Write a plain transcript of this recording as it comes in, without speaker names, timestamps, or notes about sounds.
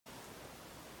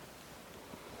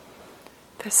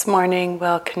This morning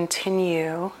we'll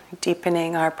continue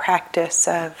deepening our practice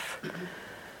of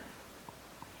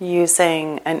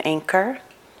using an anchor,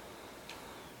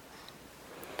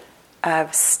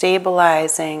 of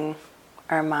stabilizing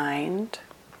our mind,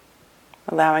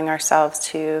 allowing ourselves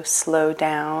to slow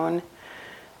down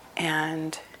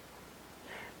and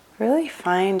really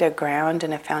find a ground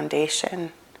and a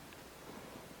foundation.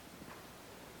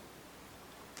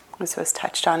 This was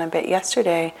touched on a bit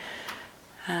yesterday.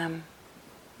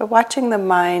 But watching the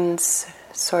mind's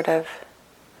sort of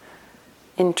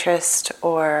interest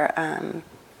or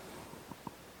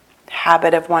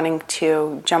habit of wanting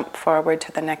to jump forward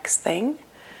to the next thing,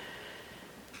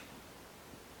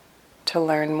 to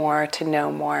learn more, to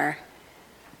know more.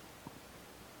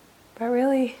 But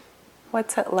really,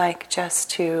 what's it like just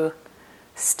to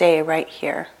stay right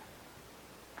here?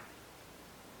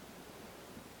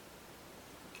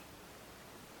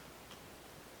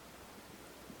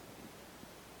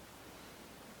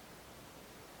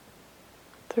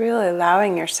 So really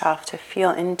allowing yourself to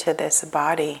feel into this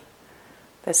body,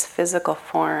 this physical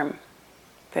form,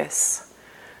 this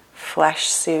flesh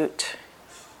suit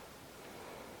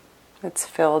that's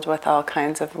filled with all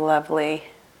kinds of lovely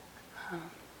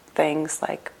things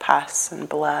like pus and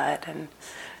blood and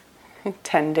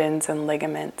tendons and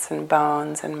ligaments and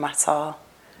bones and muscle,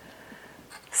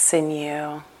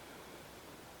 sinew.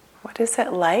 What is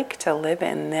it like to live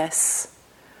in this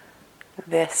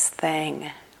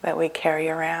thing that we carry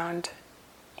around,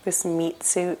 this meat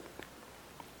suit?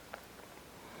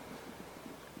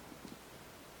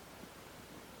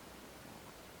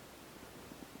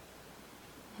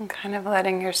 And kind of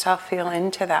letting yourself feel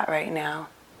into that right now.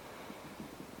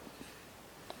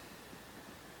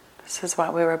 This is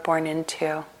what we were born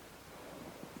into.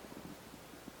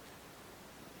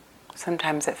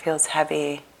 Sometimes it feels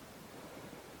heavy.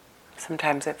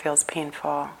 Sometimes it feels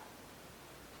painful.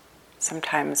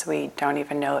 Sometimes we don't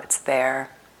even know it's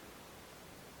there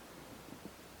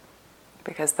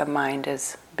because the mind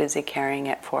is busy carrying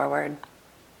it forward.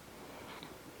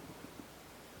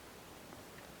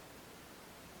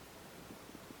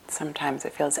 Sometimes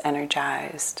it feels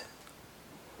energized.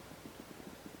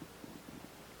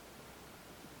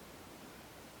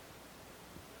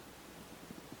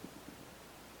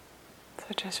 So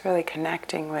just really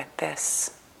connecting with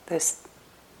this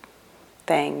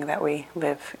thing that we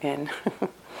live in.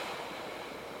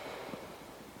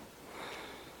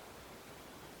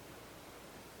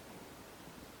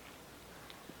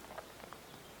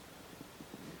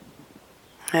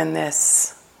 And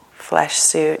this flesh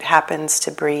suit happens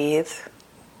to breathe,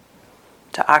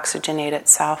 to oxygenate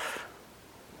itself,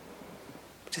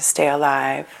 to stay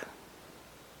alive.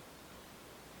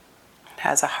 It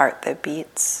has a heart that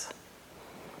beats.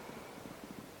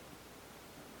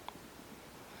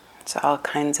 So all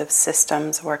kinds of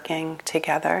systems working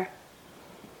together.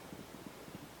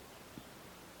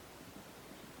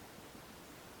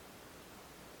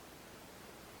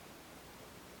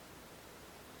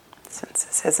 Since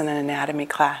this isn't an anatomy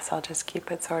class, I'll just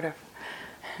keep it sort of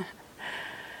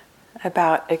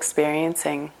about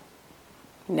experiencing,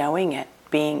 knowing it,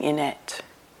 being in it,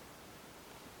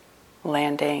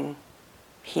 landing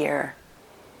here.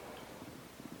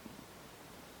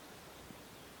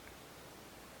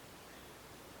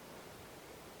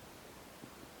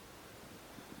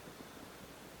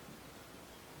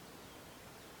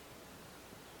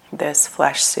 This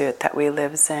flesh suit that we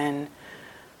live in,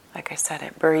 like I said,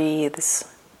 it breathes.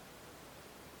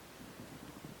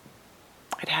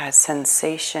 It has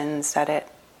sensations that it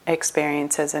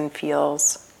experiences and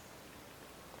feels,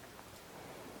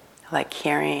 like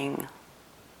hearing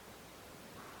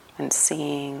and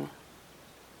seeing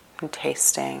and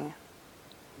tasting.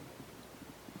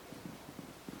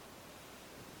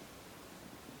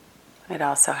 It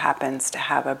also happens to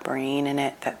have a brain in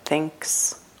it that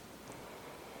thinks.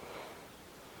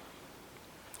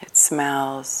 It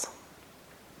smells.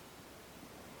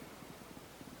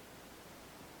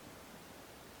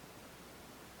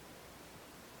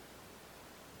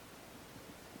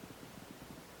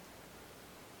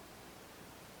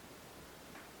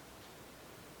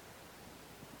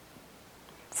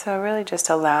 So really just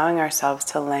allowing ourselves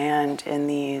to land in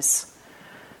these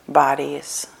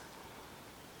bodies.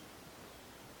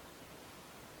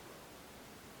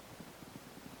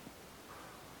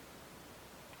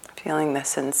 Feeling the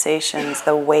sensations,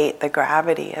 the weight, the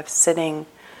gravity of sitting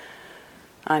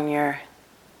on your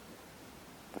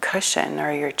cushion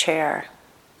or your chair.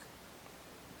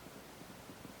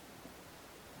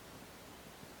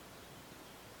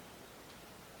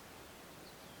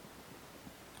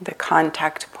 The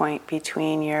contact point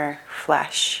between your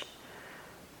flesh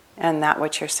and that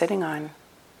which you're sitting on.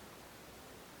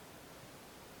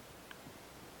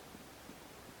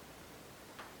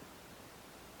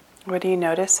 What do you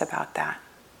notice about that?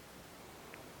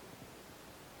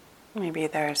 Maybe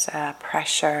there's a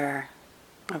pressure,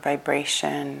 a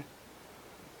vibration,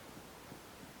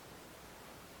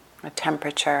 a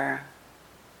temperature.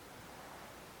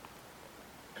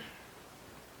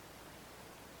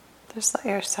 Just let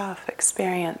yourself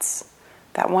experience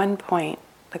that one point,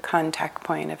 the contact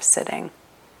point of sitting.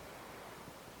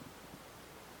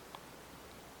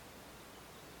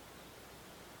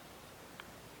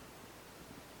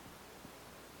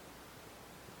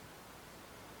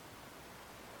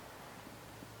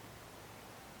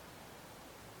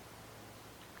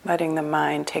 Letting the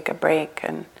mind take a break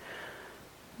and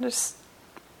just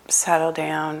settle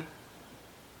down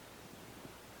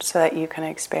so that you can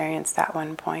experience that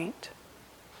one point.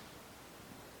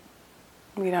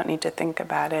 You don't need to think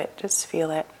about it, just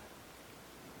feel it.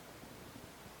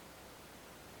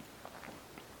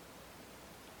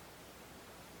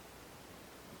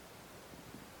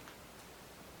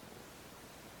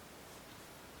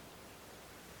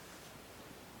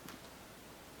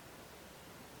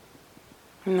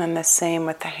 And then the same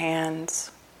with the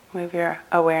hands. Move your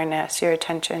awareness, your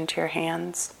attention to your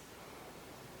hands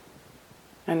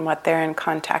and what they're in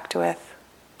contact with.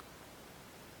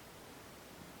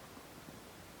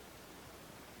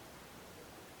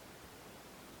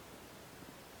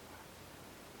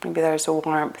 Maybe there's a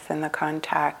warmth in the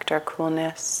contact or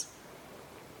coolness.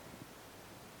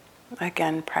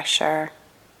 Again, pressure.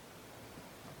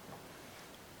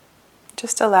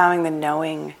 Just allowing the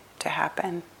knowing to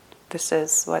happen. This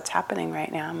is what's happening right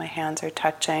now. My hands are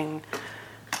touching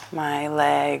my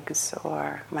legs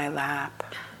or my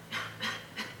lap.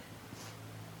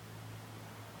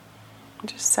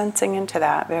 Just sensing into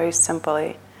that very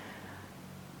simply,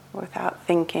 without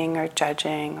thinking or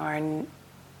judging or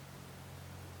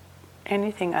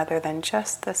anything other than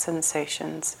just the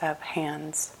sensations of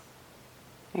hands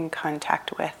in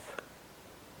contact with.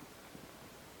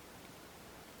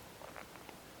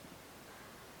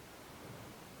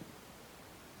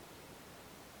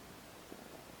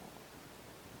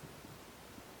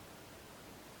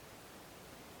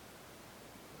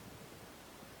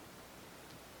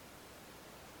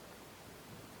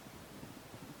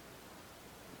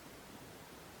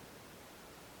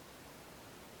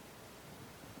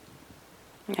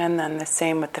 And then the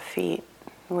same with the feet.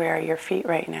 Where are your feet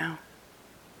right now?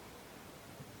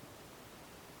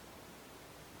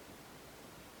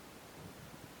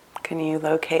 Can you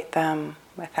locate them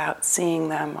without seeing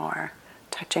them or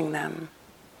touching them?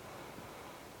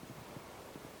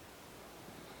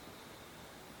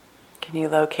 Can you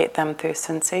locate them through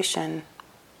sensation?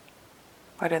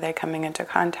 What are they coming into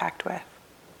contact with?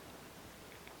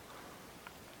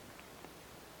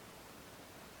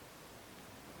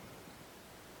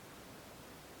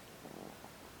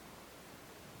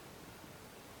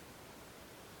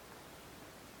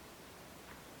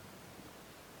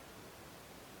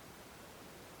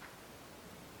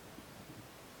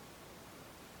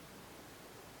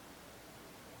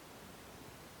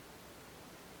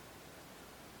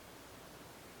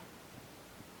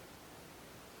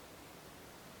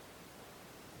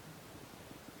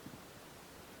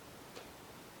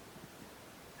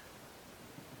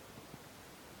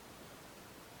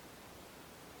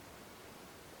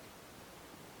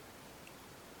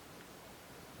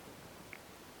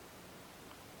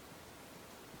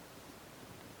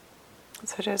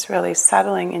 So just really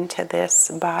settling into this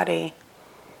body.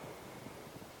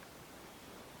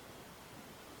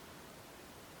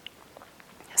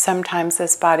 Sometimes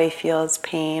this body feels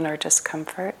pain or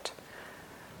discomfort,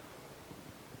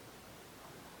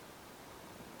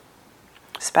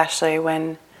 especially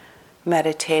when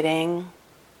meditating,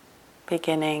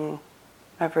 beginning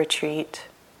of retreat.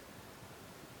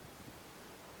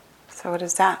 So what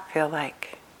does that feel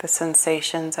like? The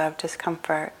sensations of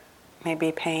discomfort,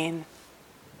 maybe pain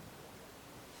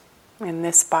in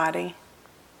this body.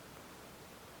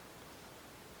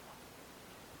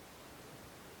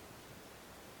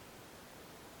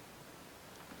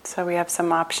 So we have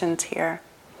some options here.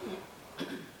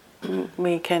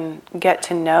 We can get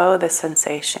to know the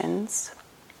sensations.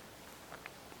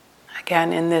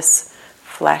 Again, in this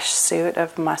flesh suit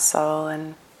of muscle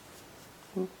and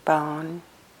bone.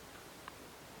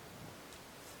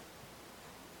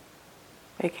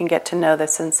 We can get to know the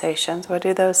sensations. What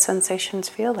do those sensations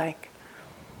feel like?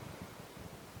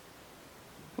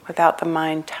 Without the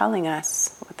mind telling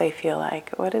us what they feel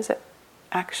like. What is it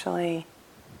actually?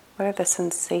 What are the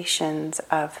sensations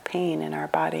of pain in our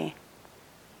body?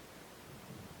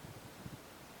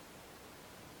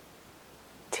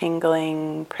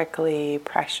 Tingling, prickly,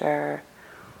 pressure,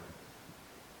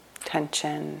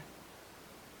 tension.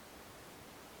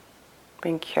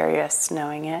 being curious,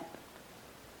 knowing it.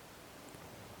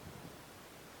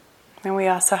 And we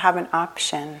also have an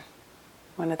option.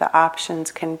 One of the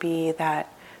options can be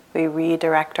that we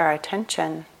redirect our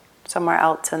attention somewhere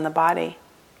else in the body.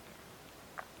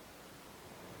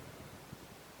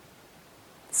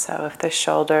 So if the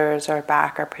shoulders or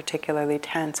back are particularly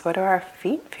tense, what do our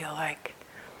feet feel like?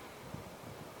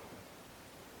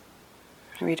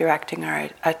 Redirecting our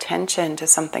attention to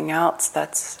something else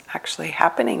that's actually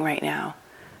happening right now,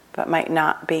 but might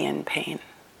not be in pain.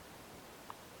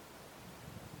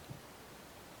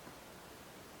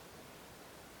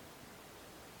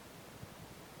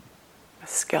 A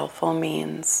skillful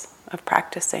means of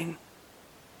practicing.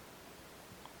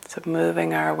 So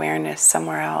moving our awareness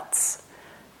somewhere else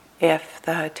if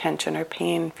the tension or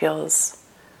pain feels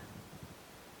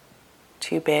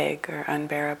too big or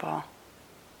unbearable.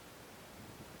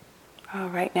 Oh,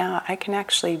 right now I can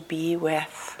actually be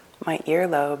with my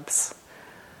earlobes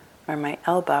or my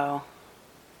elbow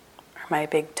or my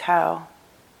big toe.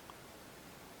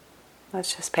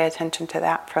 Let's just pay attention to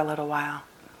that for a little while.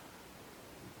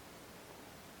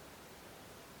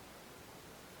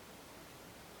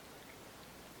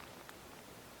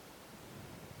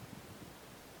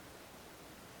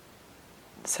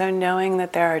 So knowing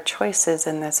that there are choices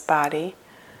in this body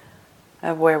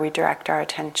of where we direct our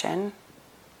attention.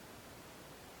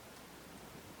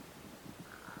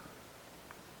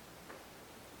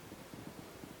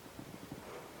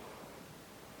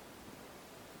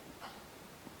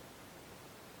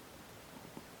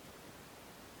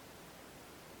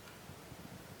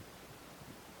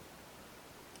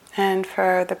 And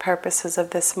for the purposes of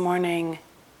this morning,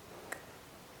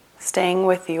 staying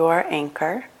with your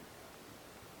anchor,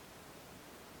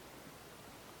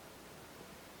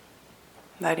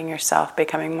 letting yourself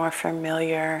becoming more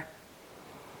familiar,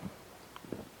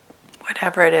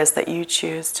 whatever it is that you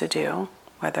choose to do,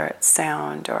 whether it's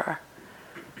sound or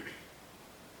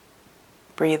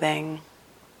breathing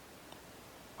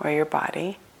or your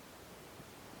body.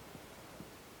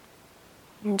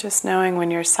 And just knowing when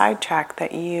you're sidetracked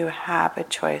that you have a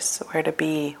choice where to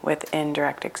be within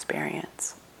direct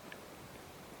experience.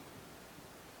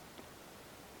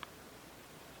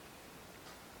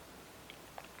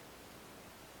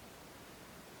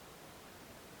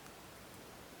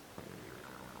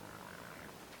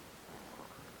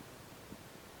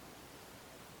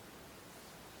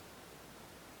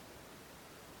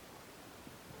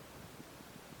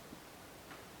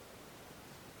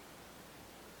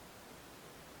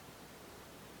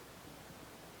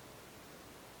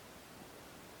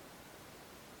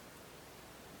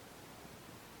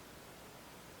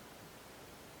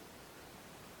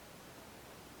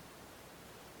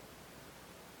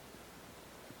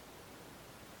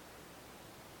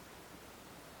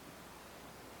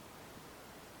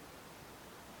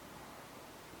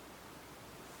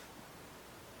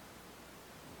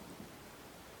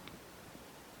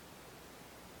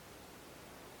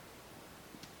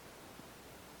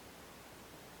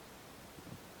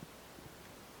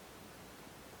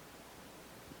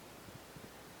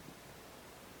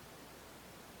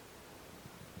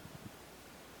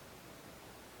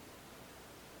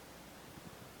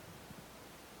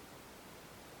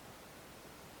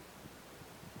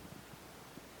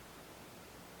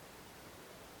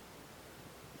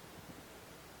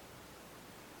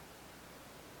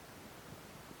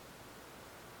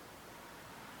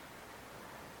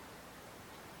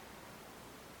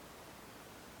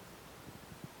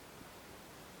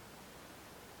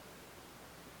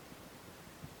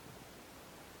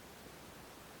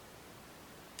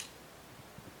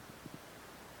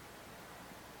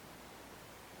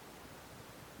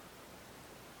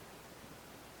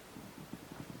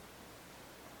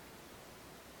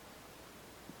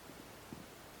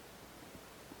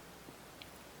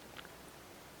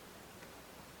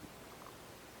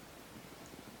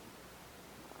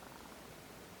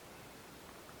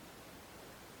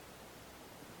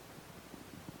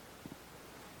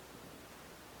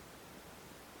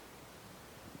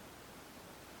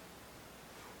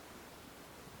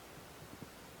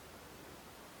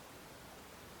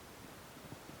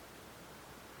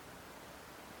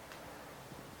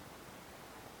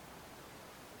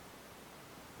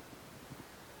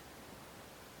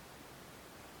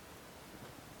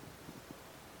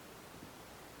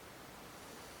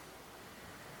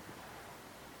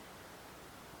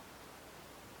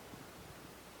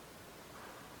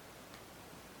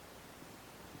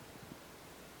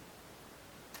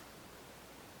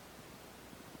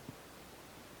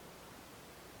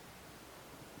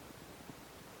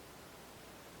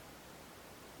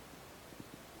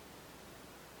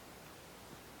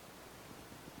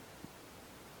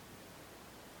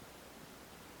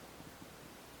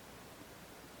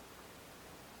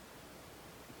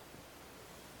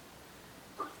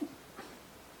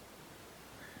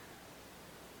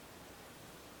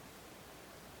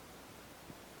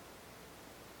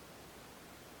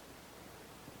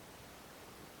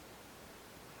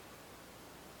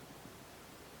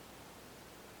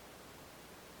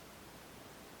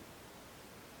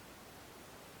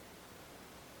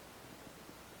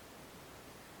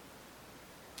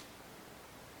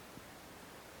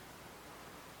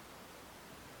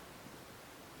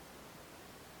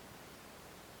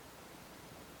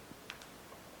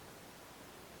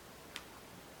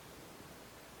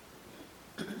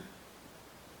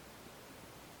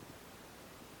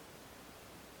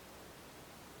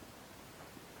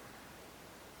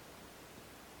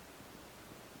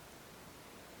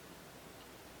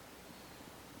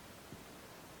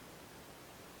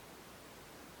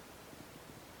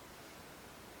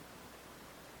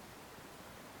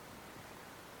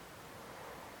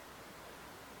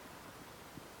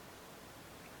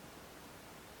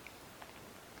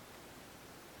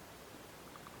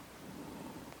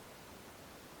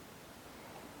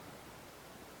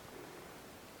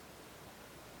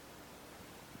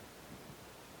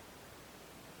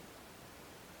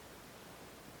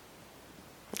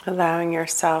 allowing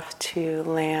yourself to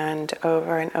land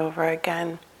over and over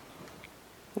again.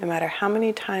 No matter how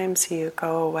many times you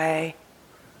go away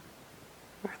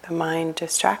or the mind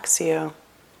distracts you,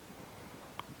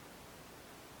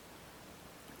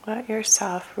 let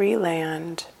yourself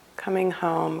re-land, coming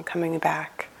home, coming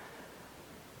back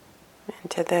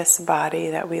into this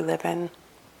body that we live in,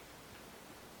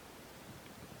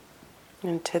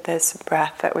 into this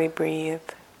breath that we breathe,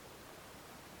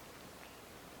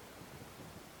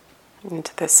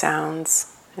 into the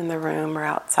sounds in the room or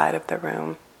outside of the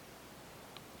room.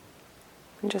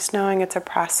 And just knowing it's a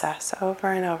process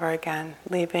over and over again,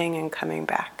 leaving and coming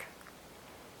back,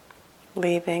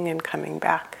 leaving and coming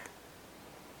back.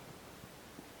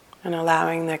 And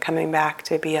allowing the coming back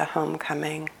to be a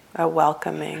homecoming, a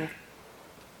welcoming.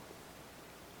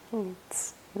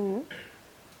 It's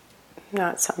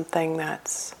not something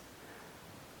that's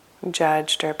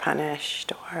judged or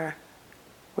punished or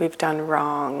we've done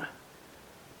wrong.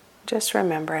 Just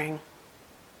remembering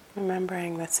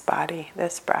this body,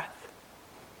 this breath.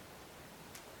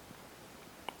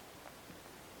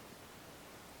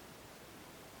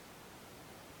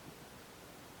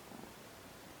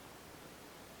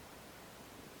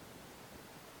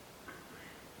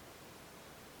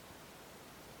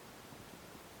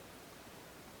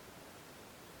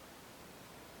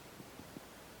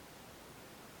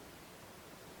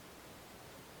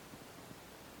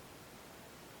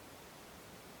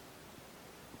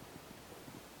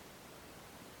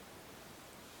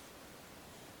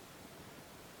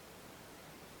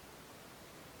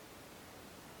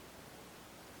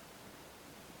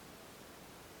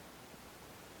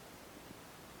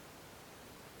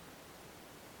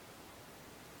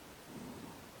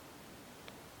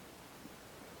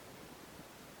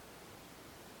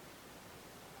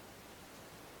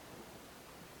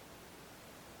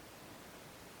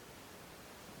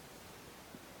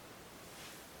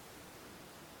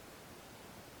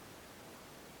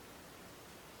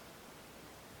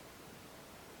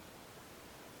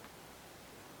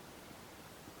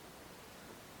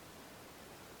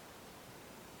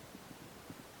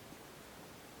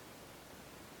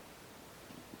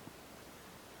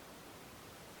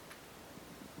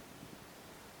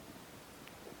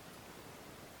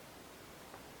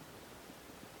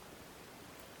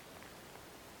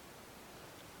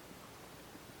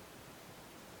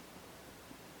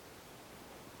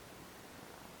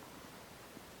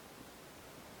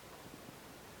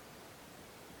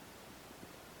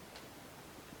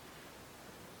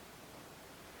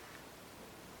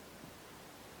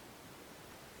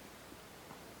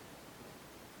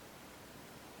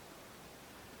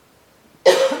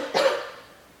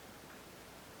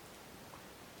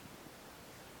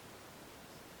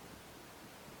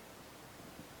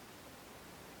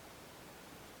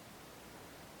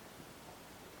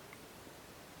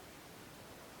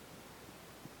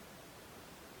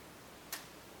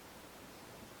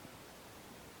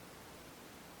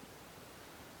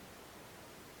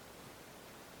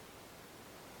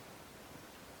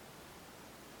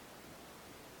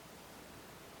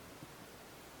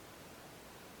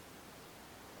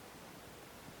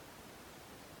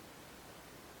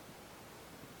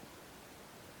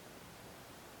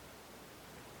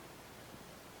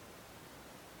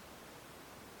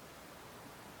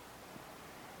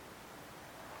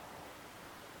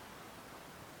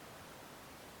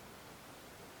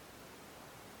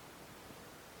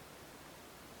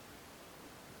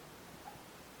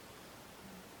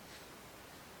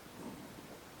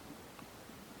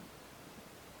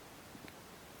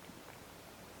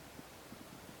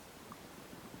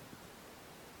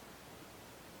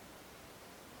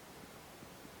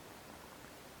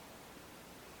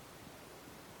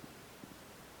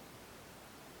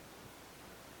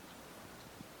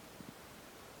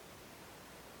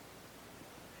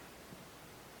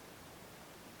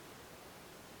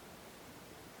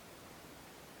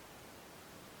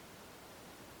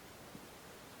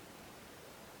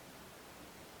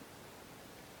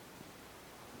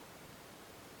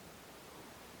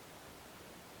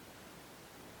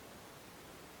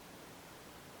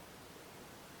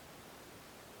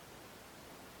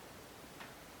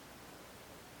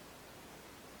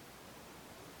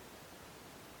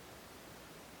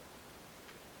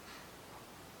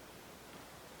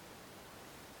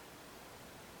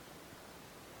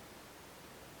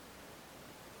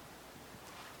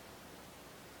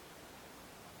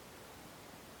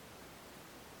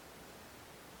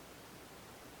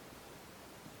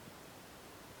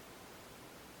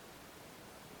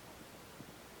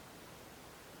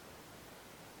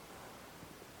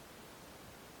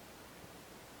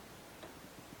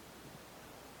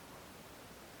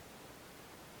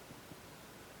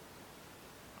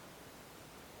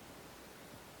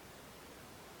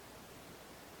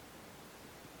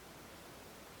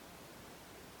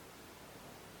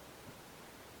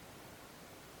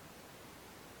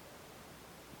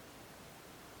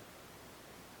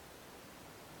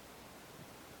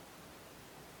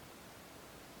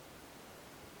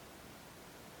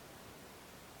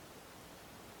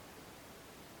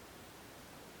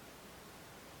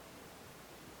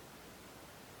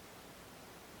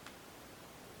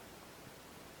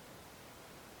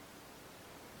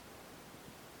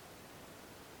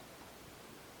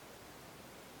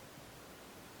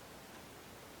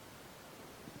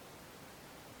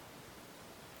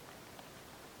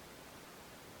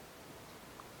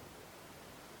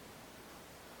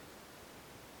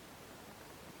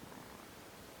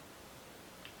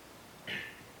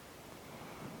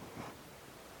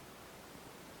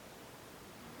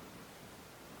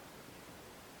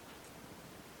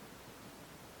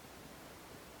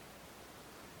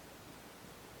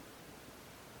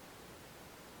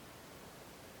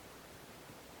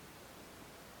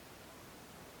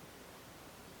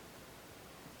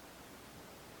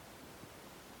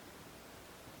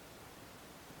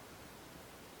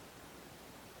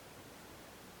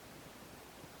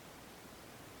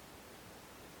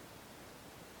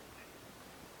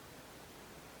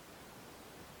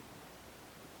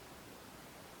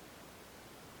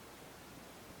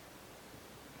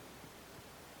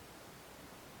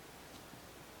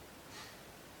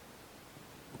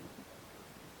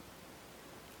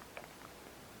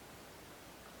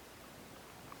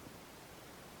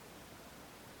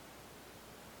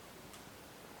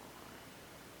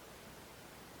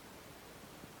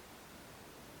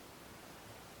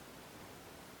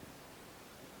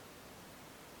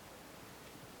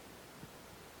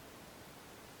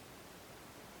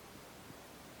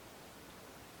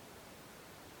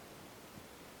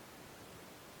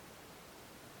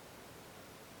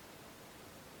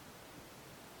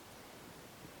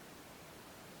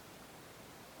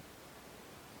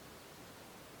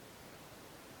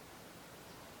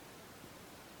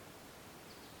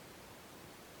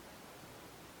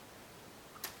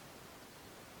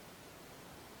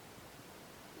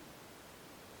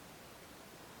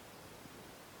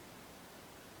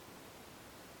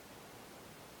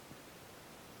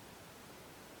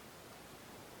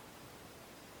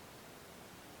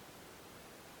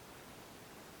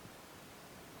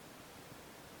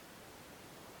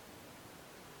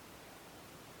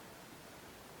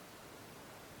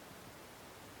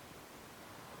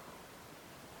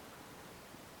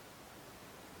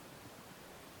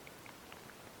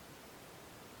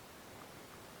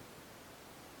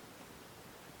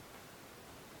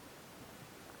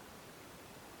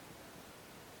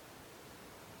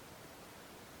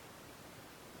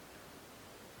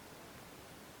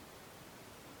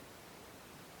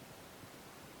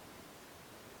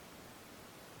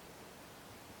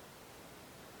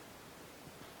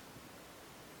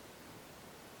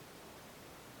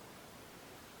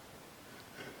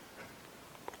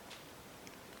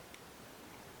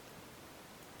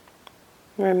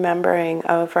 remembering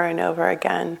over and over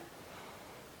again,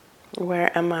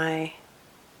 where am I?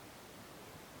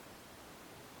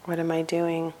 What am I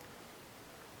doing?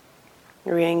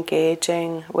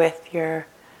 Re-engaging with your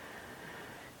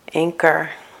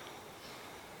anchor,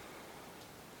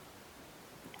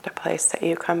 the place that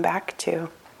you come back to.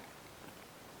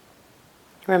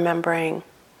 Remembering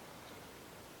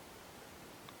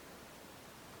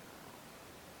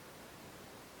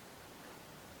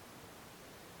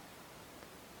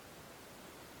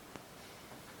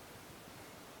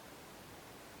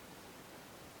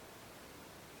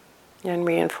and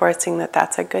reinforcing that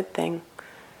that's a good thing.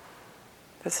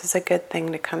 This is a good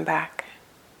thing to come back.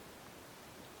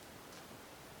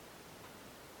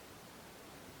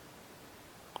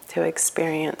 To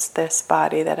experience this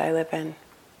body that I live in.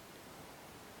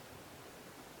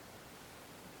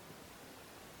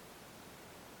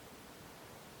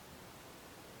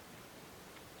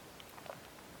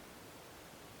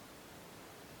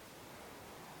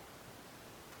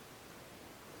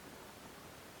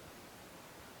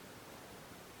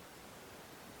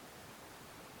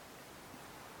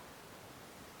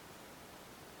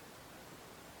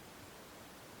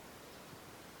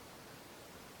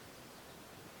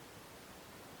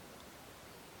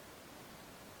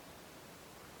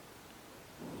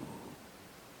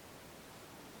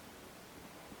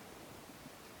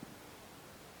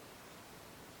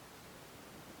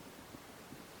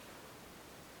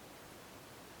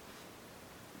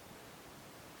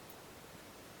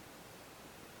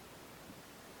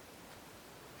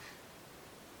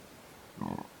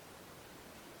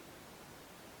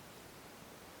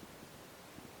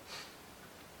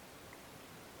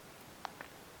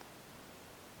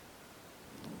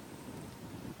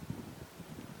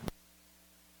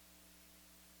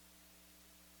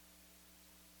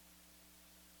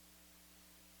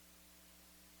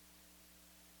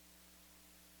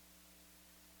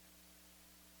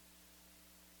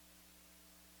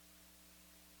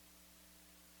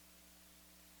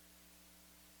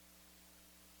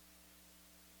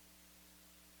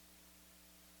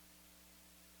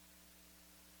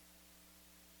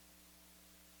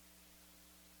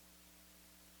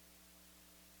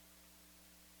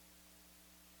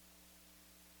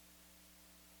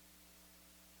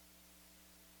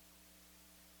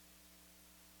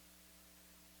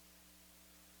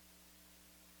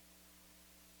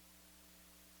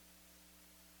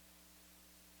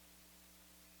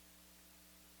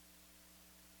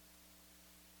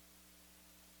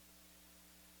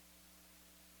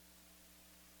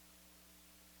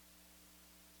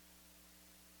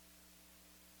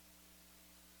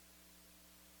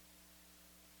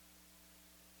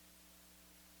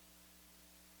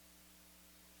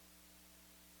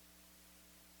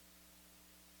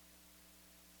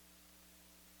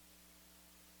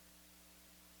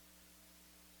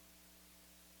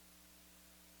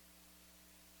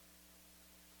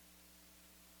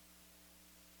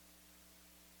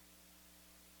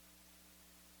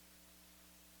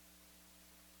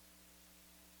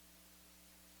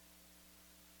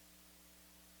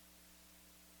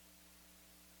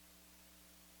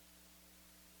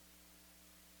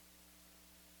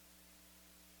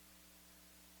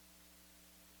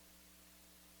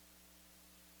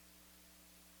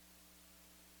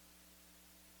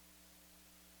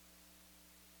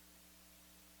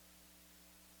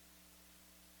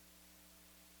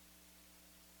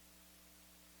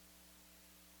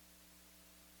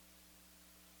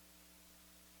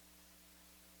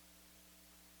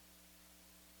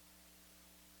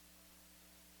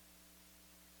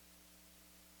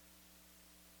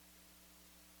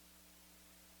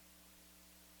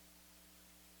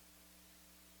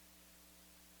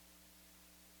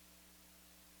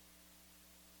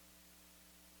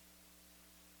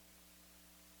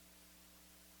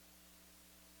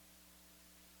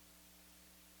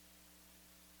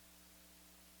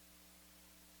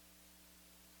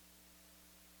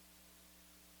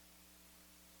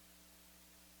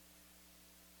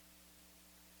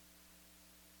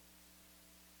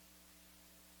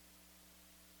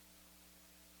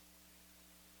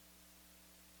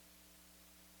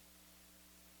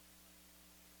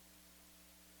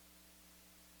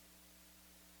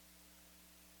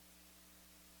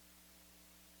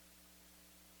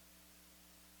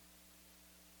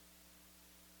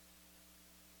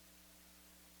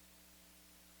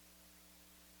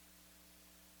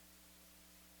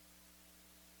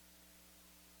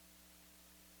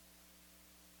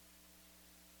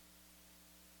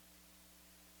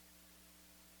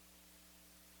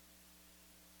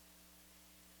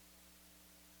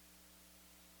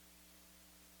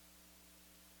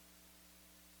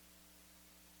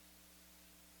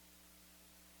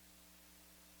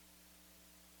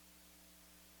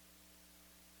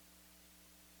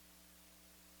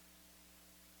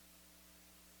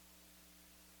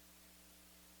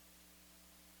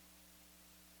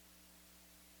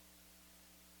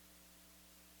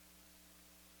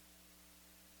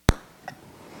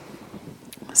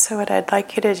 So what I'd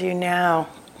like you to do now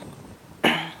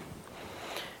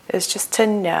is just to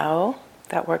know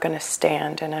that we're going to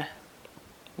stand in a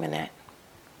minute.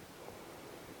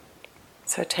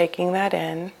 So taking that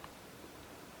in,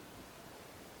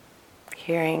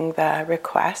 hearing the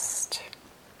request,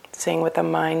 seeing what the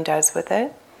mind does with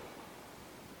it.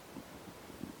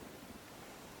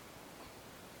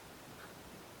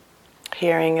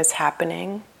 Hearing is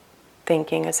happening,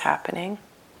 thinking is happening.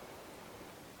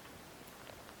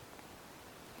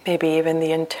 Maybe even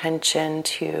the intention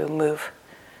to move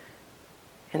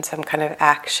in some kind of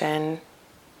action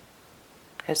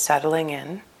is settling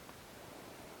in.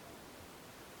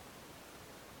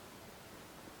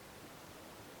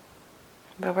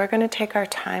 But we're going to take our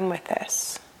time with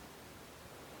this.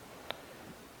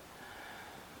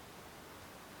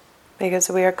 Because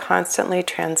we are constantly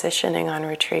transitioning on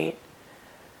retreat.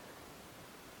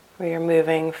 We are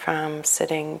moving from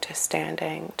sitting to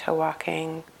standing to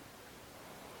walking,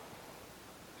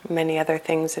 many other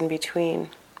things in between.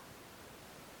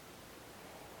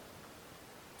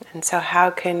 And so how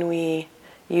can we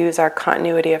use our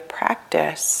continuity of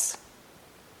practice,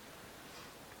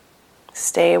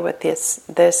 stay with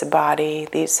this body,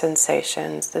 these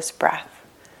sensations, this breath,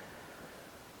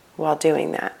 while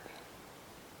doing that?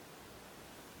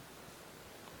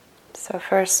 So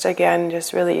first, again,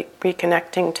 just really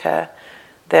reconnecting to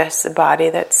this body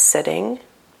that's sitting,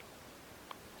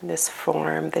 this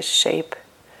form, this shape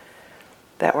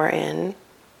that we're in.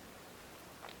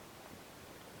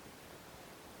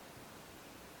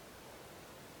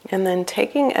 And then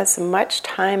taking as much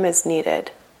time as needed.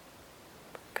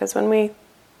 Because when we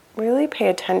really pay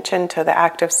attention to the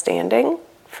act of standing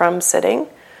from sitting,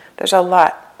 there's a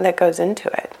lot that goes into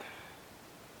it.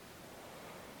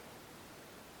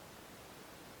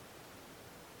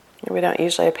 We don't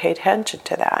usually pay attention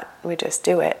to that. We just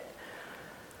do it.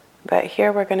 But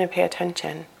here we're going to pay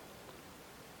attention.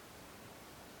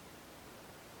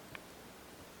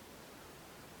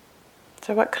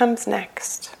 So what comes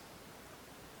next?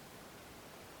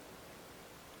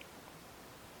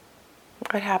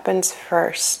 What happens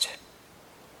first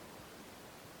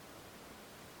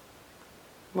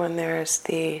when there's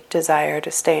the desire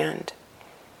to stand?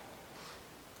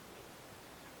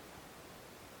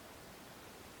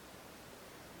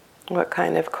 What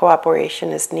kind of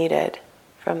cooperation is needed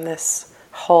from this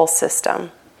whole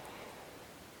system?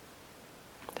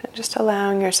 So just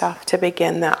allowing yourself to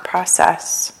begin that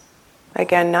process.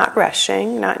 Again, not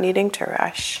rushing, not needing to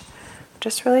rush,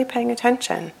 just really paying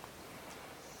attention.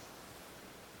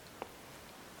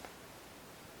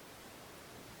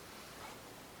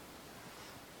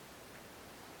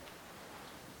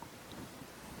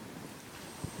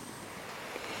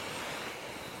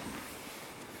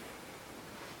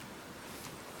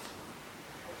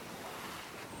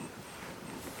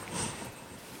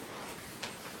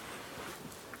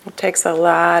 It takes a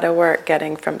lot of work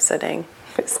getting from sitting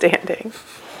to standing.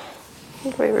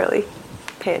 If we really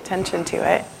pay attention to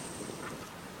it.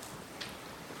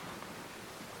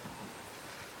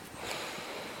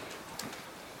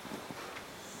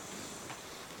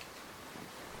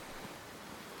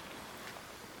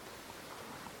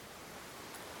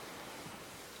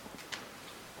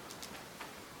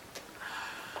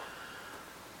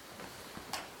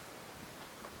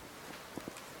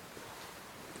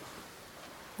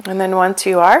 And then once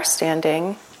you are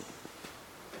standing,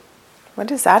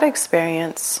 what is that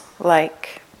experience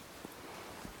like?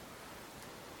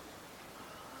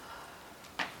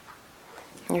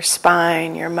 Your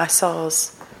spine, your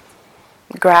muscles,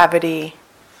 gravity.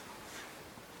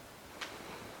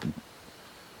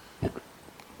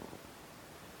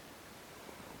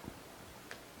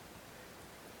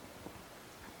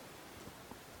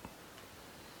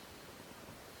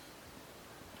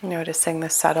 Noticing the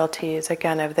subtleties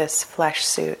again of this flesh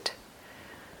suit.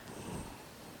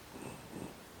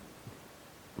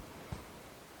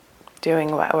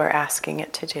 Doing what we're asking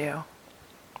it to do.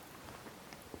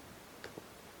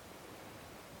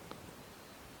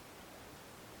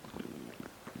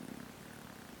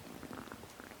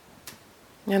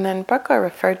 And then Brooke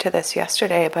referred to this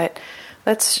yesterday, but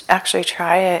let's actually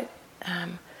try it.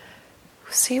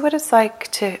 See what it's like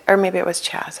to, or maybe it was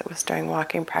Chaz, it was during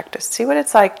walking practice. See what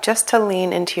it's like just to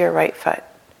lean into your right foot.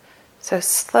 So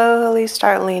slowly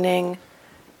start leaning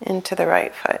into the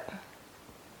right foot.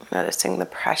 Noticing the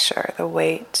pressure, the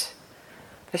weight,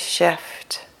 the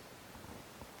shift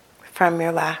from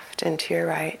your left into your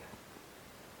right.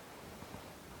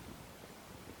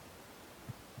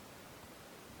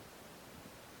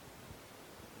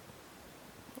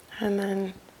 And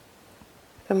then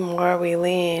the more we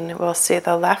lean, we'll see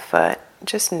the left foot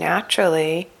just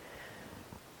naturally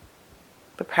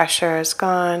The pressure is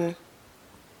gone.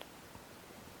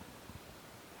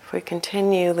 If we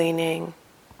continue leaning,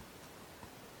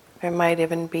 there might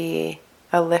even be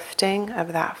a lifting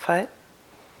of that foot.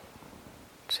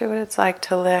 See what it's like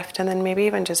to lift, and then maybe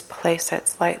even just place it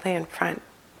slightly in front.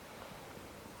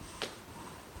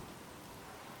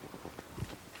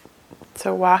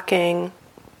 So walking,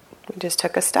 we just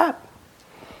took a step.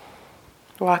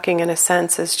 Walking, in a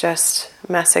sense, is just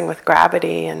messing with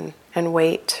gravity and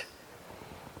weight.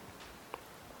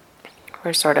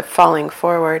 We're sort of falling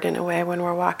forward in a way when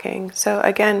we're walking. So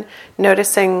again,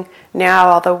 noticing now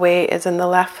all the weight is in the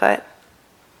left foot.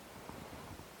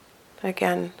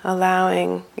 Again,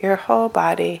 allowing your whole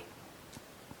body.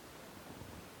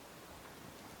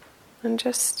 And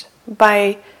just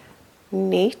by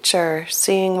nature,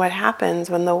 seeing what happens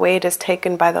when the weight is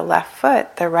taken by the left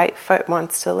foot, the right foot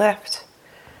wants to lift.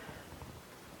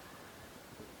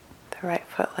 The right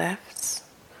foot lifts.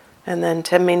 And then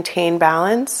to maintain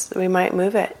balance, we might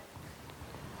move it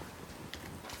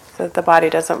so that the body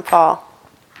doesn't fall.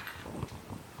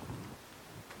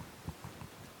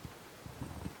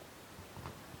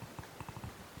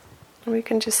 We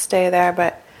can just stay there,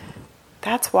 but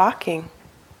that's walking,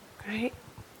 right?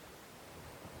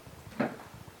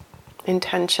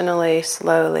 Intentionally,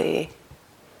 slowly,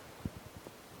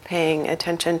 paying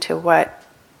attention to what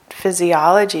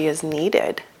physiology is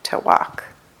needed to walk.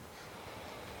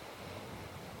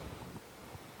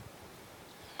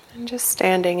 And just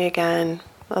standing again,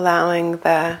 allowing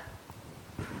the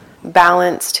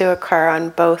balance to occur on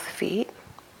both feet.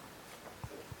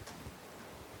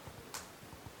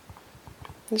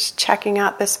 Just checking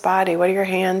out this body. What do your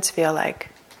hands feel like?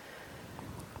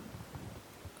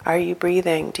 Are you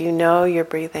breathing? Do you know you're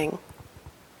breathing?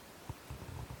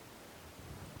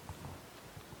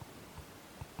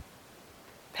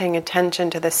 Paying attention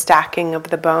to the stacking of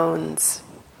the bones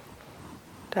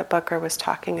that Booker was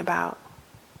talking about.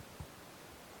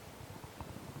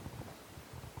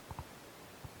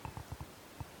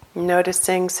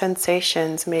 Noticing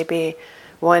sensations. Maybe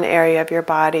one area of your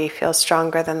body feels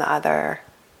stronger than the other.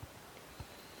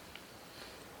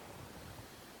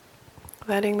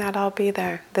 Letting that all be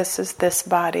there. This is this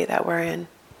body that we're in.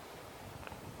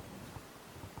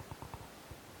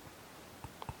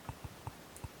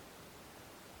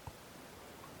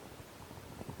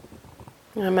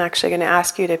 I'm actually going to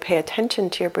ask you to pay attention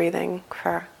to your breathing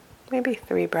for maybe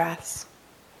 3 breaths.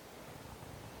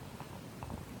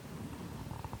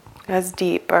 As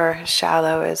deep or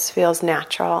shallow as feels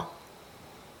natural.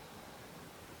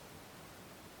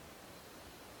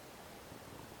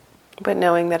 But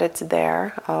knowing that it's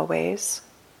there always.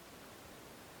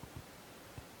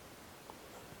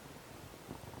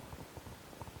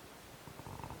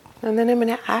 And then I'm going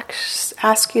to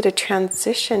ask you to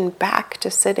transition back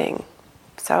to sitting.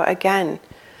 So again,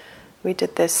 we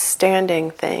did this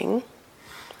standing thing.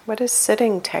 What does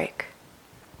sitting take?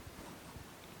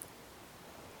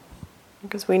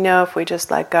 Because we know if we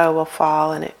just let go, we'll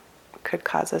fall and it could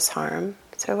cause us harm.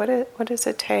 So what does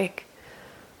it take?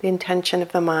 The intention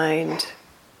of the mind,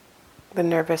 the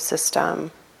nervous system,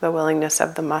 the willingness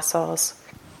of the muscles.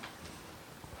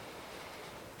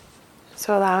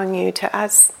 So allowing you to,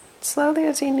 as slowly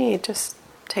as you need, just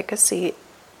take a seat.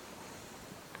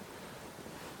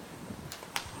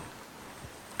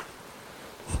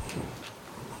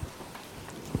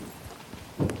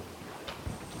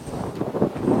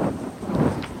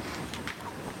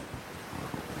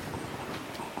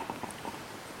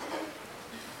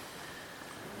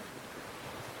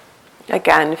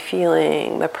 Again,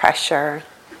 feeling the pressure,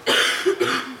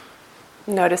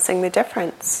 noticing the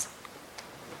difference.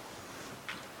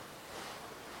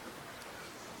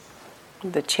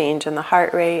 The change in the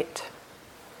heart rate.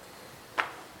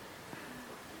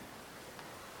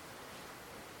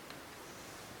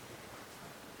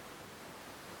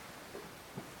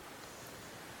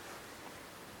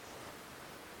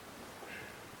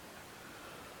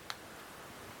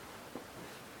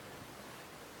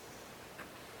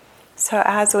 So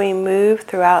as we move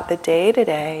throughout the day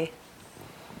today,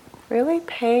 really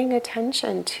paying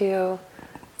attention to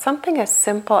something as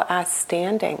simple as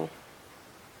standing,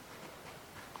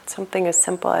 something as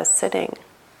simple as sitting,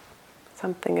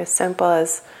 something as simple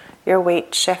as your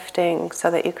weight shifting so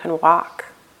that you can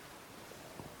walk.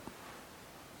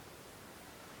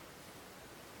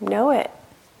 Know it.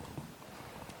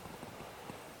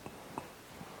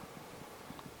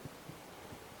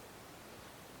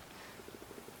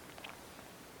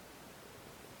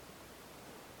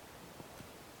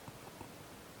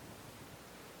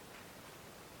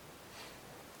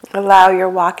 Allow your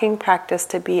walking practice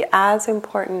to be as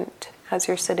important as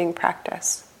your sitting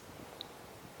practice.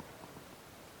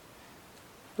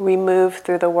 We move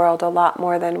through the world a lot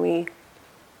more than we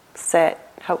sit,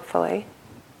 hopefully.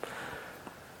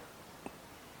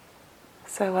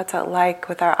 So what's it like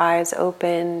with our eyes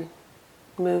open,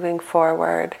 moving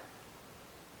forward,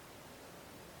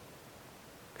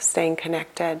 staying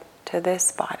connected to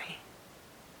this body?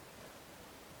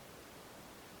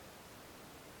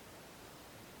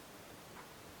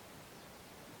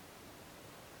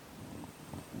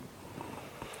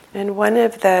 And one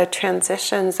of the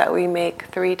transitions that we make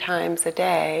 3 times a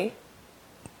day,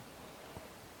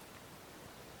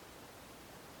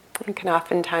 it can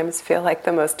oftentimes feel like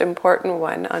the most important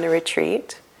one on a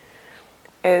retreat,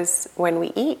 is when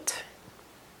we eat.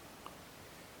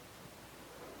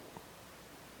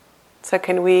 So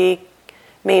can we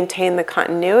maintain the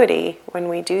continuity when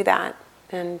we do that?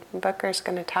 And Booker's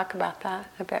going to talk about that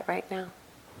a bit right now.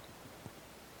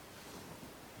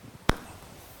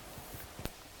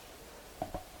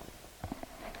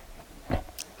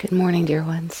 Good morning, dear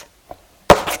ones.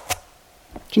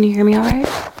 Can you hear me all right?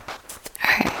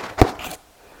 All right.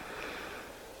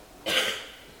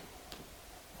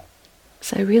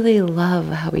 So I really love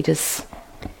how we just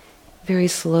very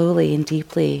slowly and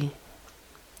deeply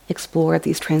explore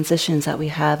these transitions that we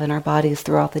have in our bodies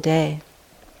throughout the day.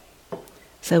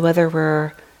 So whether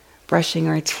we're brushing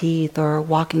our teeth or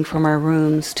walking from our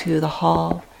rooms to the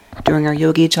hall, doing our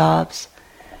yogi jobs,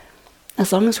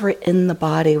 as long as we're in the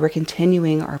body, we're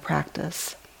continuing our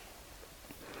practice.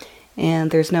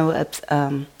 And there's no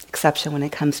exception when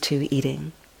it comes to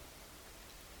eating.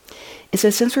 And so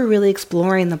since we're really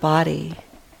exploring the body,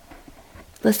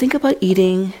 let's think about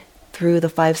eating through the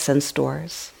 5 sense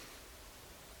doors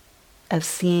of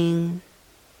seeing,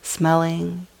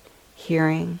 smelling,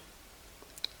 hearing,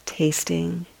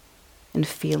 tasting, and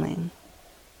feeling.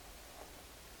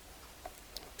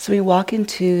 So we walk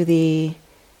into the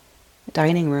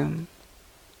dining room.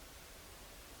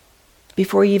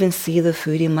 Before you even see the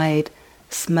food, you might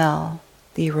smell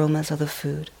the aromas of the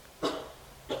food.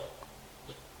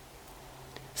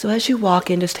 So as you walk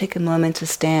in, just take a moment to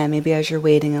stand, maybe as you're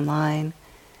waiting in line,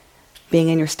 being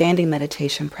in your standing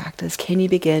meditation practice, can you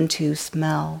begin to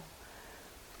smell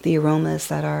the aromas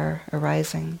that are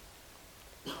arising?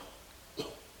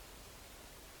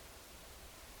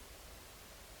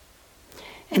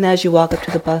 And as you walk up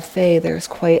to the buffet, there's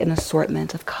quite an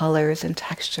assortment of colors and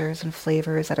textures and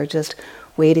flavors that are just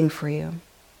waiting for you.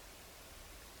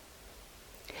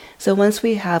 So once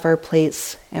we have our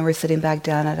plates and we're sitting back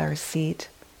down at our seat,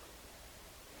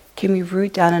 can we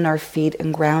root down in our feet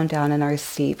and ground down in our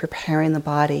seat, preparing the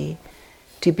body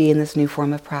to be in this new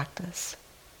form of practice?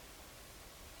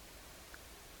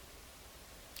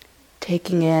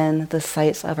 Taking in the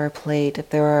sights of our plate, if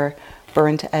there are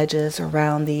burnt edges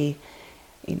around the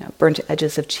burnt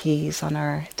edges of cheese on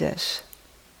our dish.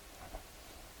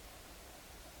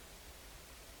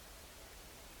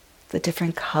 The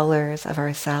different colors of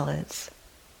our salads.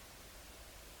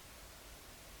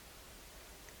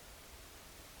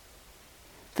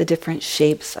 The different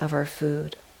shapes of our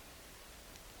food.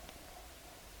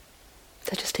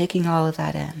 So just taking all of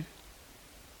that in.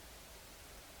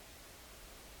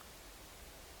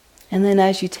 And then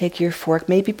as you take your fork,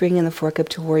 maybe bringing the fork up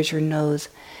towards your nose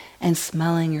and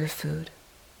smelling your food.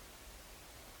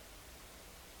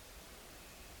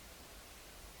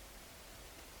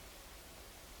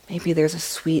 Maybe there's a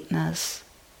sweetness.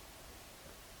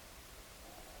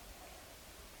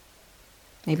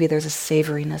 Maybe there's a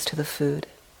savoriness to the food.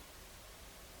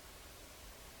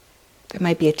 There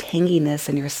might be a tanginess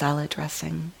in your salad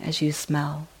dressing as you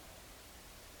smell.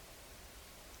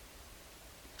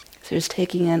 So just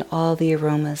taking in all the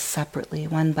aromas separately,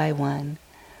 one by one,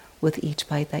 with each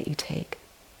bite that you take.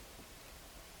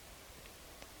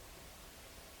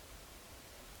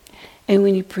 And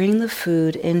when you bring the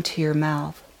food into your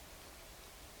mouth,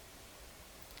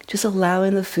 just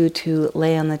allowing the food to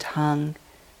lay on the tongue,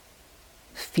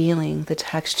 feeling the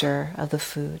texture of the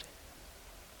food.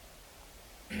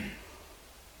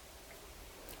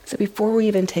 So before we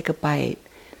even take a bite,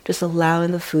 just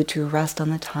allowing the food to rest on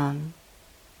the tongue.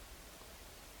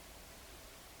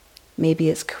 Maybe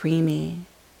it's creamy.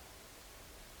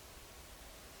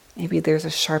 Maybe there's a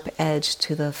sharp edge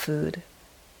to the food.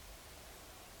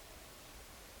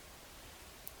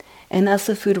 And as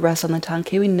the food rests on the tongue,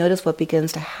 can we notice what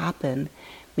begins to happen?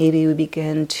 Maybe we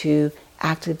begin to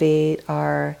activate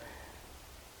the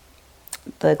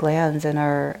glands in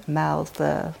our mouth,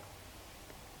 the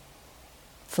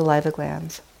saliva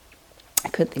glands. I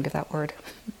couldn't think of that word.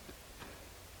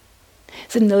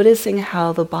 So noticing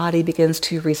how the body begins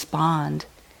to respond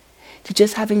to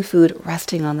just having food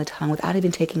resting on the tongue without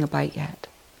even taking a bite yet.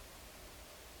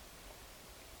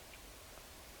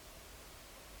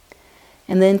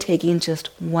 And then taking just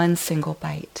one single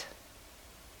bite.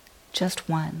 Just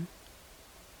one.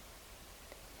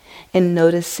 And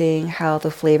noticing how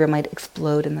the flavor might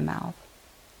explode in the mouth.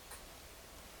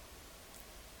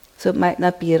 So it might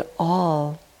not be at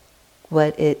all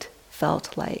what it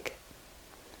felt like.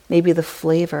 Maybe the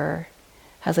flavor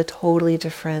has a totally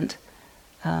different,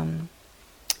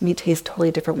 meat tastes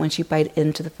totally different once you bite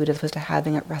into the food as opposed to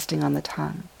having it resting on the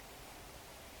tongue.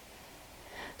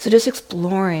 So just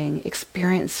exploring,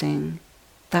 experiencing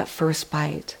that first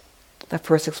bite, that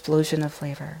first explosion of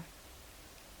flavor.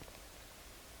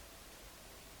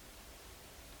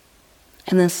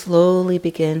 And then slowly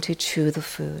begin to chew the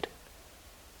food.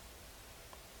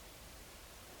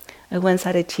 I once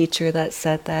had a teacher that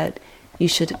said that you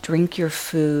should drink your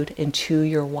food and chew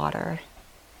your water.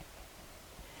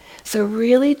 So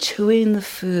really chewing the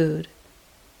food,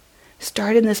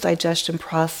 starting this digestion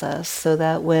process so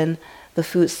that when the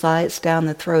food slides down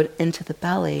the throat into the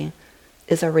belly,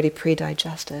 is already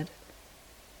pre-digested.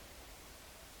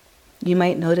 You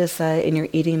might notice that in your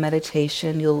eating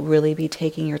meditation, you'll really be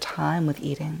taking your time with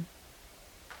eating.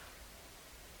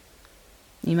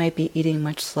 You might be eating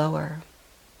much slower.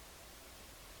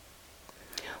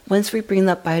 Once we bring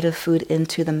that bite of food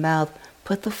into the mouth,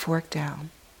 put the fork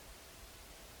down.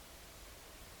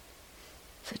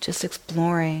 So just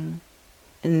exploring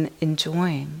and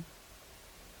enjoying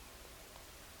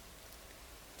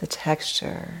the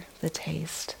texture, the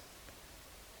taste.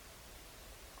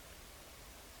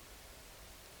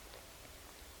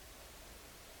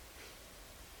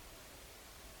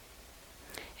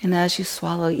 And as you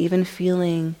swallow, even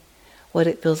feeling what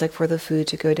it feels like for the food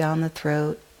to go down the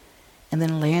throat and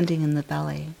then landing in the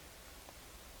belly.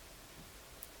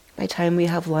 By the time we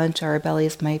have lunch, our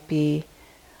bellies might be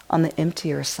on the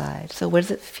emptier side. So what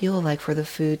does it feel like for the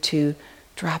food to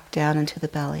drop down into the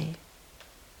belly?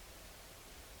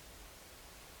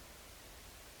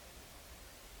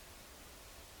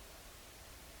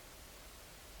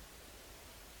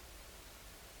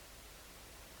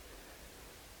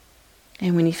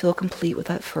 And when you feel complete with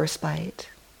that first bite,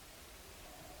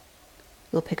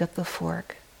 you'll pick up the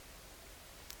fork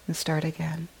and start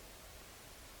again.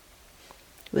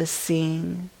 With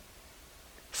seeing,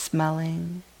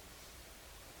 smelling,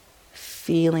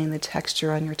 feeling the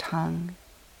texture on your tongue,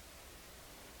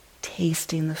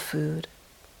 tasting the food,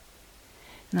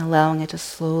 and allowing it to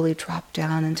slowly drop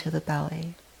down into the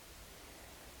belly,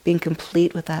 being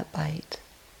complete with that bite,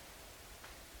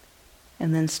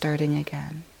 and then starting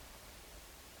again.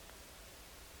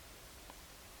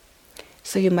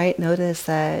 So you might notice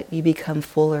that you become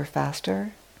fuller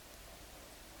faster.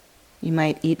 You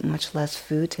might eat much less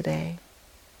food today.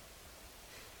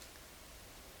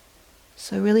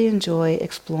 So really enjoy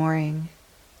exploring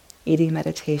eating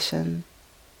meditation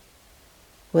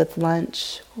with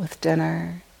lunch, with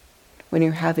dinner, when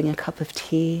you're having a cup of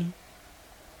tea,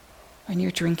 when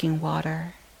you're drinking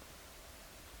water.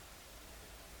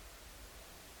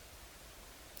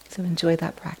 So enjoy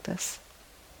that practice.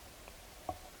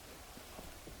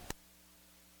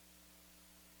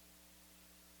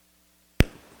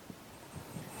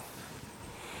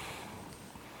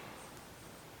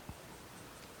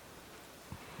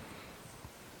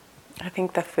 I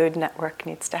think the Food Network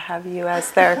needs to have you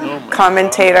as their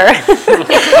commentator.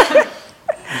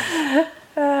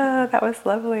 Oh, that was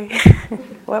lovely.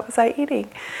 What was I eating?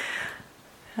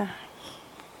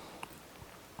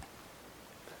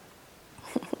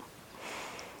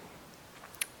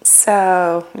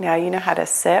 So now you know how to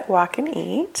sit, walk, and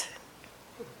eat.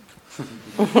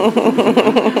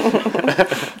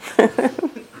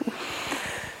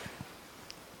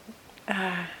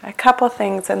 A couple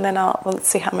things, and then let's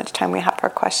see how much time we have for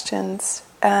questions.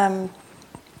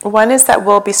 One is that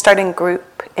we'll be starting group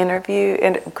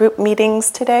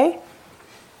meetings today.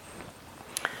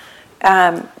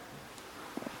 Bart,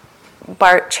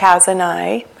 Chaz, and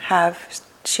I have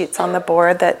sheets on the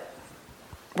board that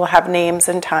will have names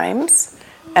and times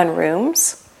and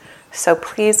rooms. So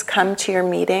please come to your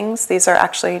meetings. These are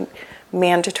actually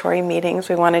mandatory meetings.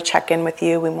 We want to check in with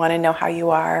you. We want to know how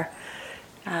you are.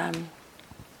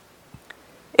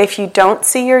 If you don't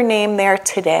see your name there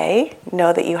today,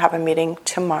 know that you have a meeting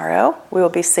tomorrow. We will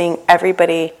be seeing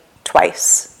everybody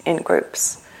twice in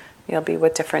groups. You'll be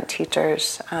with different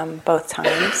teachers both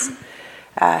times.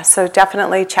 So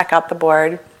definitely check out the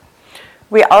board.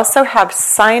 We also have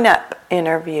sign-up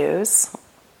interviews.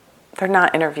 They're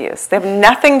not interviews. They have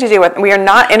nothing to do with, we are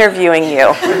not interviewing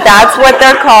you. That's what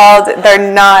they're called.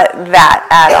 They're not that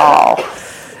at all.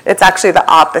 It's actually the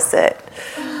opposite.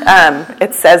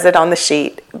 It says it on the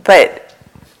sheet. But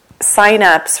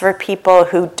sign-ups for people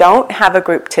who don't have a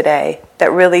group today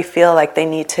that really feel like they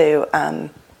need to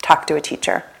talk to a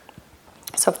teacher.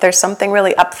 So if there's something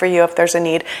really up for you, if there's a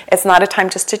need, it's not a time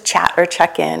just to chat or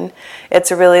check in. It's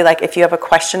really like if you have a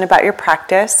question about your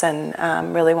practice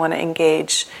and really want to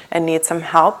engage and need some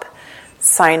help,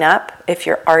 sign up. If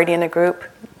you're already in a group,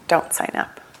 don't sign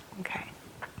up. Okay.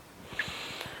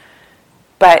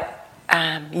 But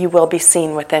you will be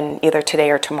seen within either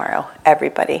today or tomorrow,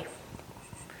 everybody.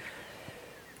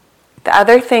 The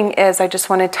other thing is I just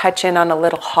want to touch in on a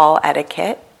little hall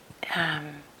etiquette.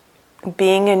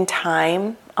 Being in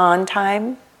time, on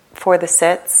time for the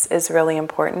sits is really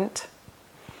important,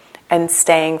 and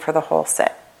staying for the whole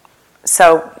sit.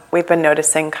 So we've been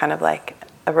noticing kind of like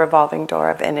a revolving door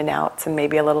of in and outs and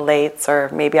maybe a little late, or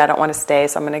maybe I don't want to stay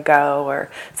so I'm going to go, or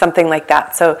something like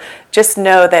that. So just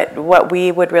know that what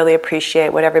we would really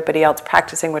appreciate, what everybody else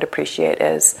practicing would appreciate,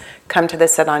 is come to the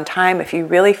sit on time. If you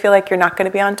really feel like you're not going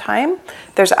to be on time,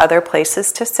 there's other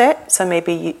places to sit. So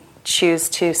maybe you choose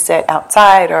to sit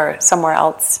outside or somewhere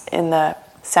else in the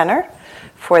center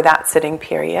for that sitting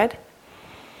period.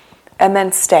 And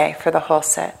then stay for the whole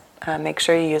sit. Make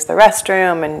sure you use the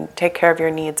restroom and take care of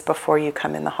your needs before you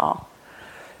come in the hall.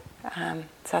 So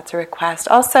that's a request.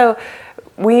 Also,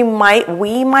 we might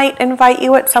invite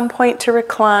you at some point to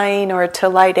recline or to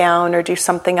lie down or do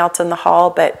something else in the hall,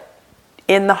 but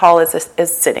in the hall is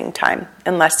sitting time,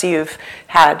 unless you've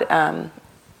had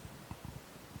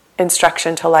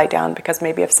instruction to lie down because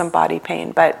maybe you have some body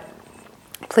pain. But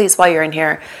please, while you're in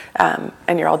here,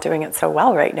 and you're all doing it so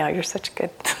well right now, you're such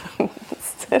good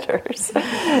sitters, that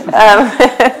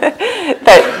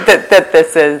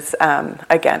this is,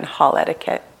 again, hall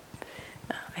etiquette.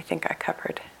 I think I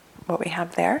covered what we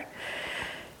have there.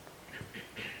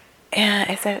 And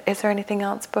is there anything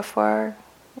else before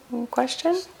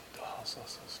question? The hall's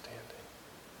also standing.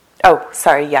 Oh,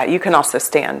 sorry, yeah, you can also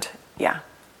stand, yeah.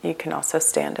 You can also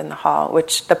stand in the hall,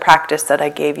 which the practice that I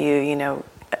gave you,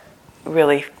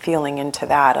 really feeling into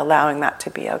that, allowing that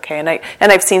to be okay. And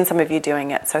I've seen some of you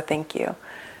doing it, so thank you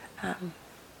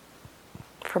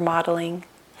for modeling.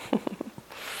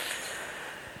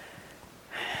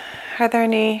 Are there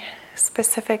any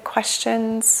specific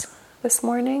questions this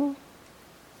morning?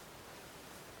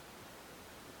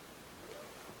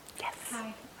 Yes.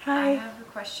 Hi. Hi. I have a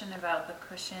question about the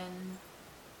cushion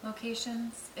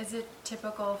locations. Is it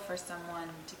typical for someone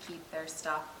to keep their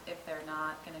stuff if they're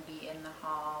not going to be in the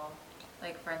hall?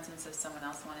 Like, for instance, if someone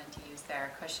else wanted to use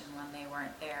their cushion when they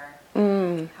weren't there,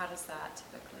 how does that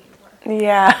typically work?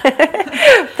 Yeah.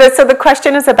 So the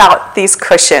question is about these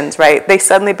cushions, right? They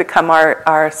suddenly become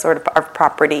our sort of our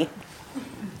property,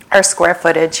 our square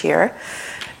footage here,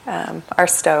 our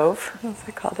stove, as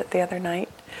I called it the other night.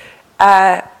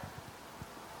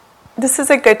 This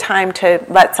is a good time to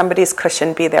let somebody's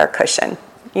cushion be their cushion.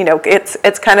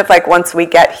 It's kind of like once we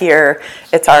get here,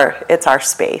 it's our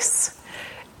space.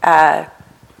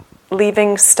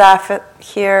 Leaving stuff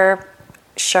here,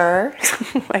 sure,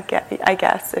 I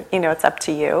guess it's up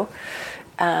to you.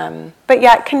 But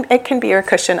yeah, it can be your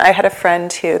cushion. I had a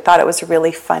friend who thought it was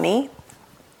really funny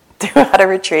throughout a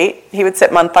retreat. He would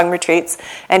sit month-long retreats,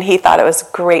 and he thought it was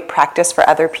great practice for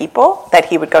other people that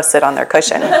he would go sit on their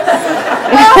cushion.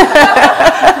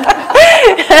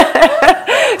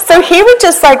 So he would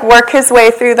just work his way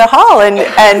through the hall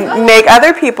and make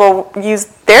other people use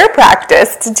their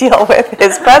practice to deal with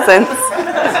his presence.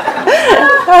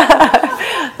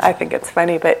 I think it's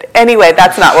funny, but anyway,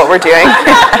 that's not what we're doing,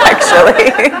 actually.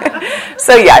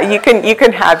 So yeah, you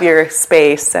can have your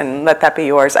space and let that be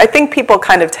yours. I think people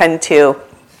kind of tend to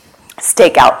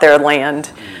stake out their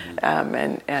land.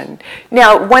 And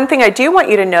now, one thing I do want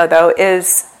you to know, though,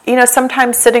 is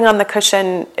sometimes sitting on the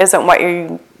cushion isn't what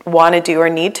you want to do or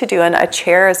need to do, and a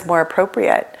chair is more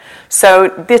appropriate. So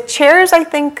the chairs, I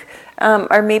think,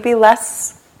 are maybe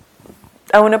less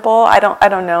ownable. I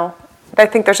don't know. I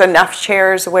think there's enough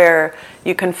chairs where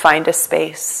you can find a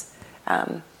space,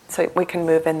 so we can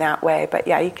move in that way. But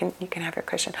yeah, you can have your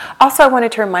cushion. Also, I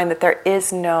wanted to remind that there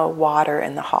is no water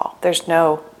in the hall. There's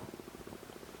no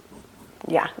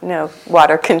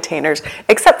water containers,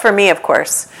 except for me, of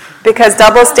course, because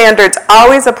double standards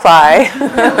always apply.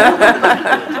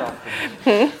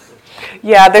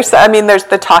 Yeah, there's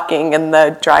the talking and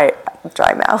the dry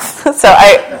mouth. So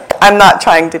I'm not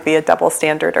trying to be a double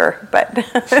standarder, but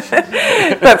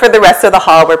but for the rest of the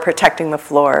hall, we're protecting the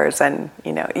floors, and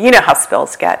you know how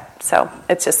spills get. So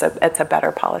it's a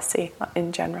better policy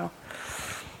in general.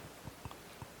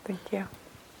 Thank you.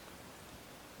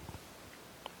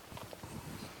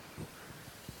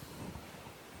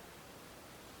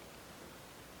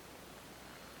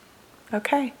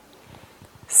 Okay.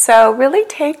 So really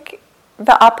take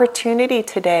the opportunity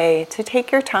today to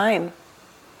take your time.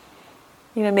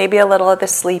 You know, maybe a little of the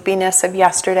sleepiness of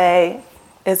yesterday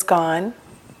is gone,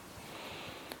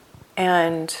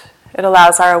 and it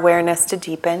allows our awareness to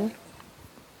deepen.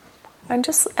 And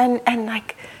just and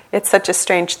like, it's such a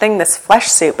strange thing, this flesh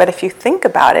suit, but if you think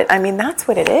about it, I mean, that's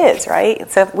what it is, right?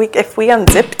 So if we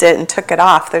unzipped it and took it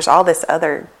off, there's all this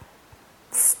other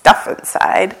stuff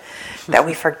inside that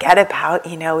we forget about.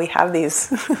 You know, we have these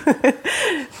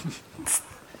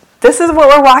this is what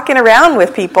we're walking around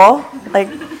with, people. Like,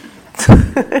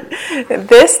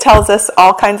 this tells us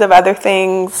all kinds of other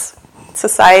things.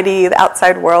 Society, the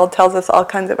outside world tells us all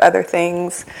kinds of other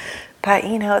things. But,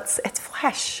 you know, it's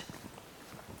flesh.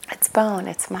 It's bone.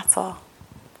 It's muscle.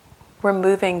 We're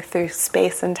moving through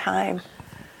space and time.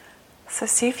 So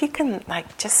see if you can,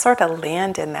 like, just sort of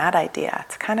land in that idea.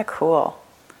 It's kind of cool.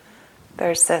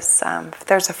 There's this,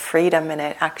 there's a freedom in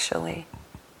it, actually,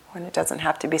 when it doesn't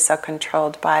have to be so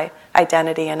controlled by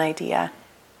identity and idea,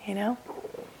 you know?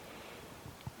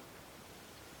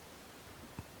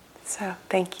 So,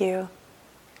 thank you.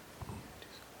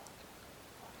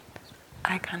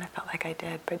 I kind of felt like I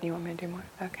did, but you want me to do more?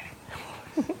 Okay.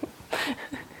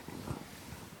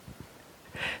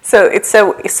 So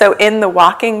in the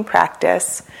walking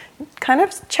practice, kind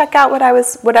of check out what I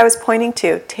was pointing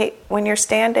to. When you're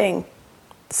standing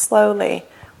slowly,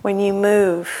 when you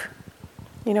move,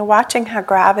 you know, watching how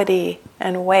gravity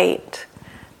and weight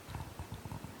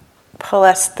pull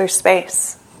us through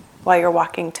space while you're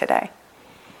walking today.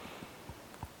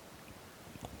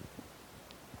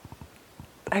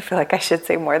 I feel like I should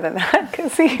say more than that,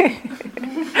 because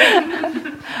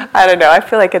I don't know. I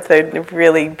feel like it's a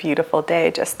really beautiful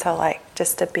day just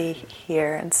to be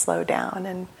here and slow down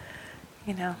and,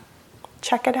 you know,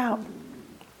 check it out.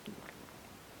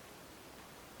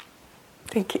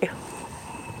 Thank you.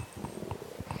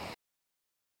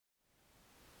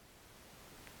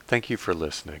 Thank you for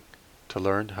listening. To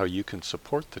learn how you can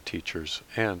support the teachers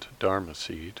and Dharma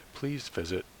Seed, please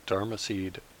visit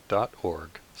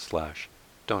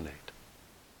dharmaseed.org/donate.